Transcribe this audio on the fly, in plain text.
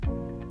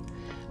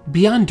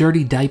Beyond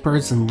dirty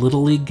diapers and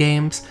Little League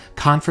games,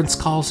 conference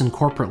calls and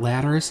corporate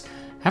ladders,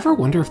 ever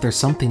wonder if there's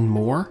something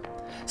more?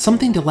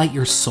 Something to light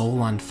your soul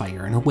on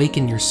fire and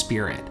awaken your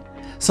spirit.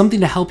 Something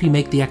to help you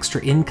make the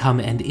extra income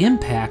and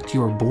impact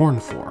you were born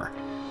for.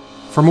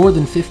 For more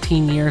than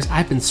 15 years,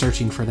 I've been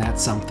searching for that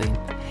something.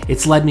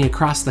 It's led me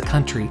across the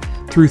country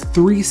through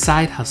 3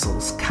 side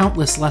hustles,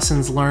 countless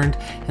lessons learned,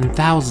 and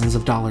thousands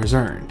of dollars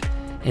earned.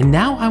 And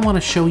now I want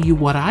to show you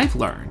what I've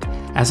learned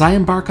as I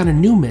embark on a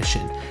new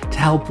mission to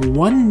help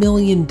 1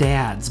 million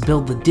dads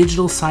build the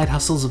digital side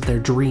hustles of their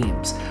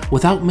dreams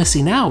without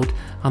missing out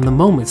on the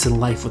moments in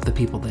life with the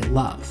people they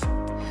love.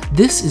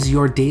 This is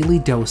your daily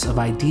dose of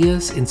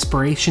ideas,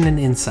 inspiration, and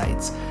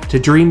insights to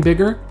dream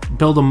bigger,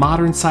 build a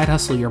modern side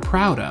hustle you're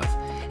proud of,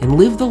 and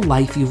live the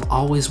life you've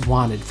always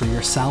wanted for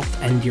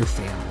yourself and your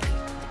family.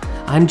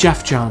 I'm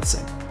Jeff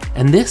Johnson,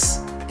 and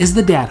this is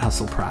the Dad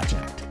Hustle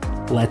Project.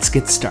 Let's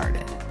get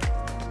started.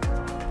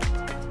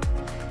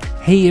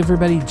 Hey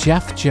everybody,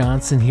 Jeff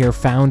Johnson here,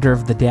 founder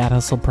of the Dad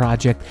Hustle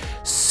Project.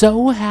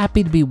 So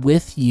happy to be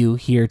with you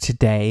here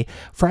today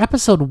for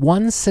episode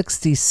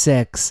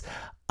 166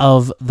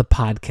 of the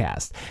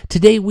podcast.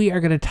 Today we are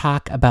going to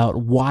talk about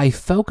why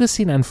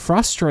focusing on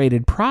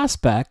frustrated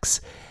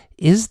prospects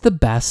is the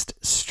best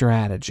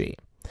strategy.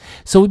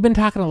 So we've been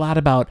talking a lot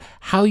about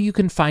how you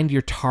can find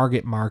your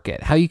target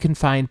market, how you can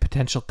find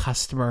potential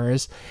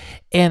customers.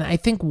 And I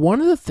think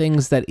one of the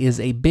things that is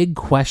a big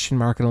question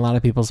mark in a lot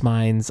of people's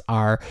minds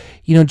are,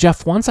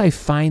 Jeff, once I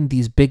find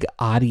these big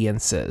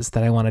audiences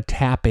that I want to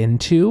tap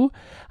into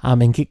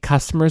and get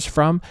customers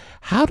from,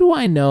 how do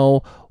I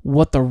know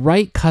what the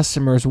right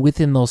customers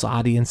within those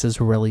audiences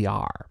really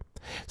are?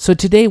 So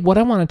today, what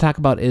I want to talk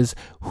about is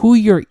who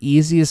your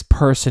easiest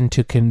person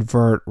to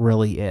convert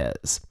really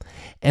is.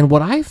 And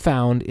what I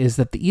found is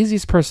that the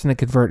easiest person to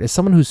convert is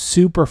someone who's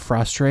super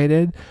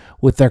frustrated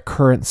with their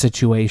current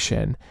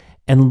situation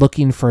and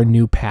looking for a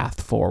new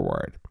path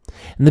forward.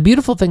 And the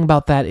beautiful thing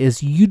about that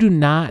is you do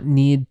not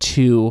need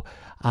to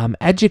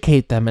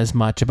educate them as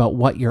much about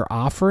what you're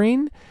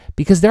offering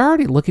because they're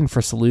already looking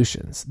for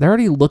solutions. They're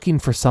already looking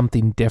for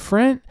something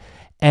different.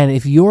 And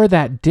if you're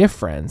that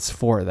difference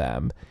for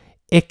them,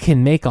 it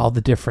can make all the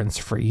difference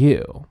for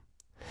you.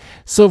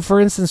 So for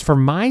instance, for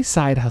my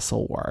side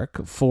hustle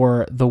work,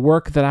 for the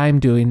work that I'm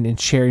doing and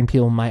sharing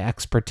people my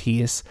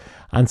expertise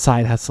on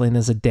side hustling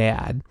as a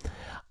dad,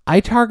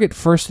 I target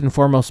first and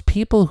foremost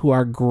people who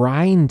are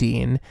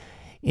grinding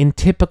in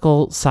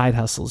typical side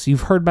hustles.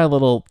 You've heard my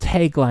little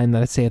tagline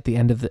that I say at the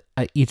end of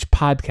each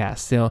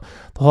podcast, the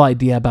whole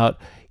idea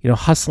about,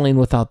 hustling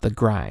without the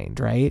grind,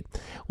 right?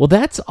 Well,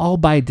 that's all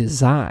by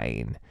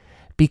design.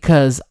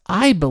 Because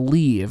I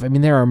believe,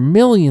 there are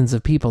millions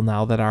of people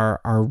now that are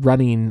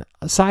running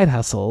side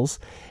hustles,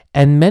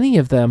 and many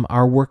of them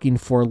are working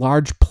for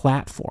large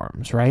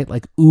platforms, right?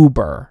 Like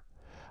Uber,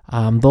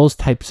 those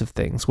types of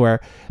things, where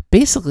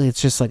basically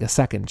it's just like a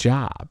second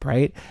job,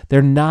 right?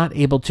 They're not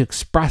able to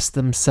express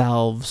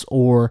themselves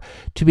or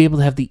to be able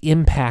to have the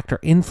impact or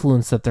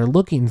influence that they're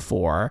looking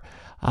for.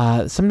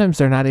 Sometimes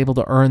they're not able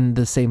to earn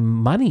the same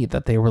money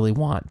that they really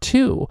want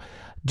to,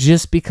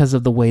 just because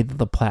of the way that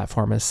the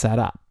platform is set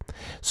up.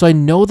 So I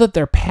know that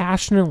they're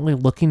passionately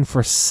looking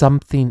for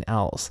something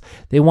else.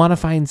 They want to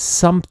find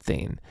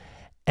something.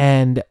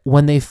 And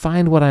when they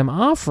find what I'm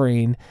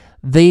offering,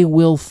 they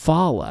will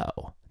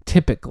follow,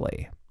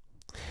 typically.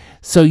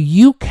 So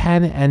you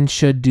can and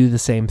should do the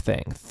same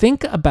thing.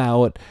 Think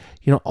about,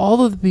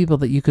 all of the people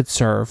that you could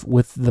serve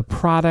with the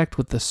product,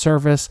 with the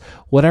service,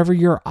 whatever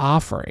you're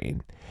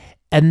offering.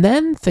 And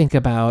then think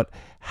about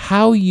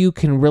how you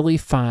can really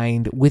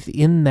find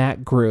within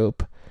that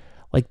group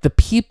like the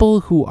people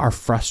who are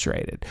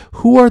frustrated.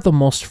 Who are the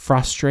most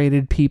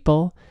frustrated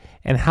people?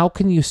 And how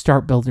can you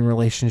start building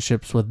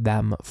relationships with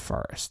them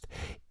first?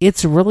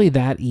 It's really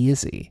that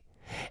easy.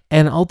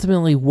 And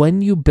ultimately,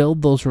 when you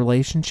build those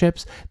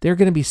relationships, they're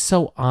going to be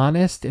so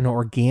honest and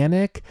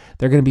organic.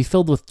 They're going to be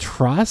filled with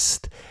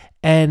trust.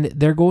 And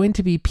they're going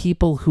to be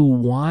people who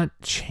want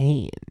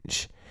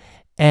change.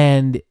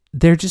 And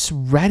they're just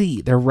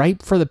ready. They're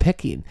ripe for the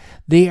picking.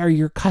 They are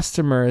your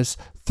customers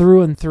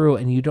through and through,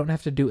 and you don't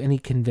have to do any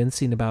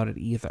convincing about it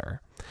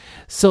either.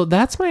 So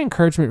that's my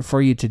encouragement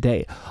for you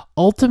today.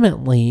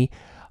 Ultimately,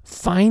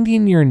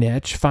 finding your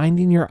niche,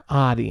 finding your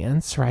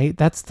audience, right?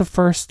 That's the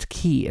first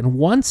key. And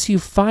once you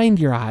find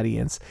your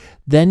audience,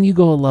 then you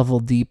go a level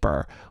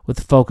deeper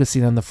with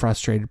focusing on the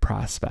frustrated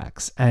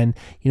prospects. And,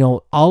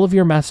 all of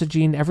your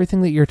messaging,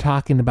 everything that you're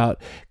talking about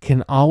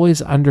can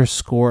always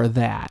underscore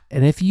that.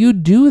 And if you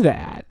do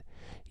that,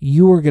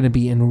 you are going to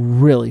be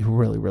in really,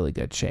 really, really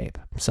good shape.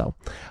 So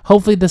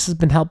hopefully this has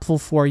been helpful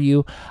for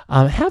you.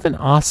 Have an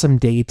awesome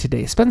day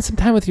today. Spend some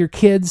time with your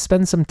kids,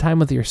 spend some time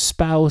with your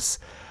spouse,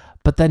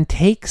 but then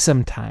take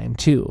some time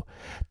too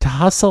to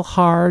hustle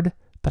hard,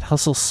 but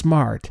hustle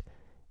smart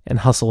and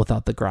hustle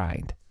without the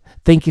grind.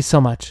 Thank you so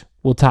much.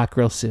 We'll talk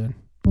real soon.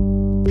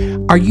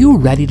 Are you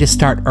ready to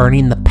start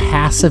earning the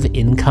passive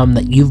income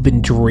that you've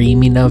been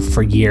dreaming of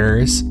for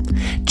years?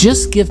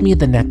 Just give me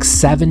the next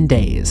 7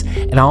 days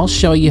and I'll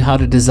show you how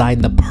to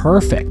design the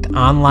perfect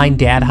online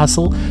dad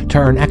hustle to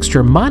earn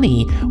extra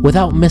money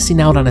without missing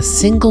out on a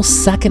single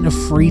second of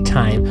free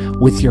time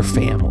with your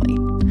family.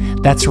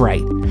 That's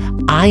right.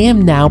 I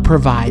am now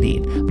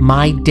providing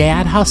my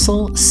Dad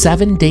Hustle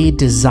 7-Day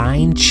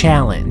Design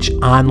Challenge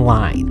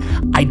online.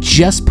 I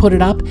just put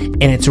it up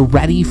and it's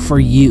ready for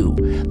you.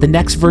 The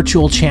next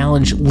virtual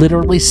challenge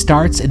literally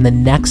starts in the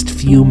next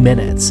few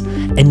minutes,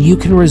 and you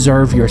can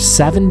reserve your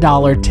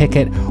 $7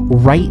 ticket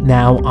right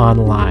now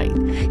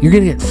online. You're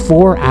going to get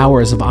 4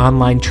 hours of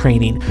online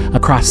training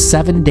across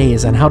 7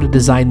 days on how to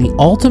design the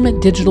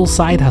ultimate digital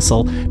side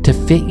hustle to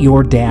fit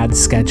your dad's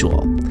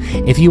schedule.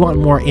 If you want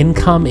more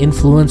income,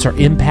 influence, or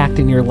impact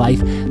in your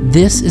life,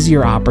 this is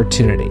your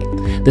opportunity.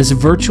 This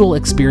virtual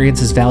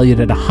experience is valued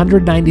at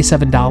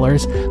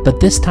 $197, but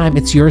this time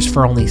it's yours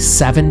for only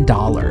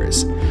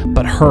 $7.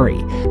 But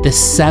hurry,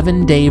 this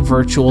 7-day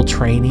virtual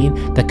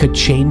training that could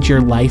change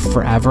your life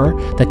forever,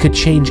 that could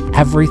change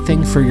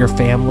everything for your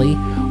family,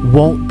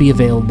 won't be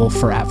available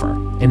forever.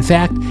 In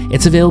fact,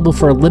 it's available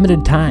for a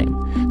limited time.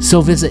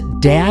 So visit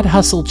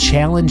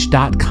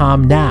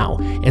dadhustlechallenege.com now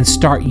and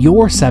start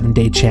your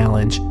 7-day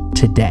challenge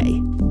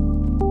today.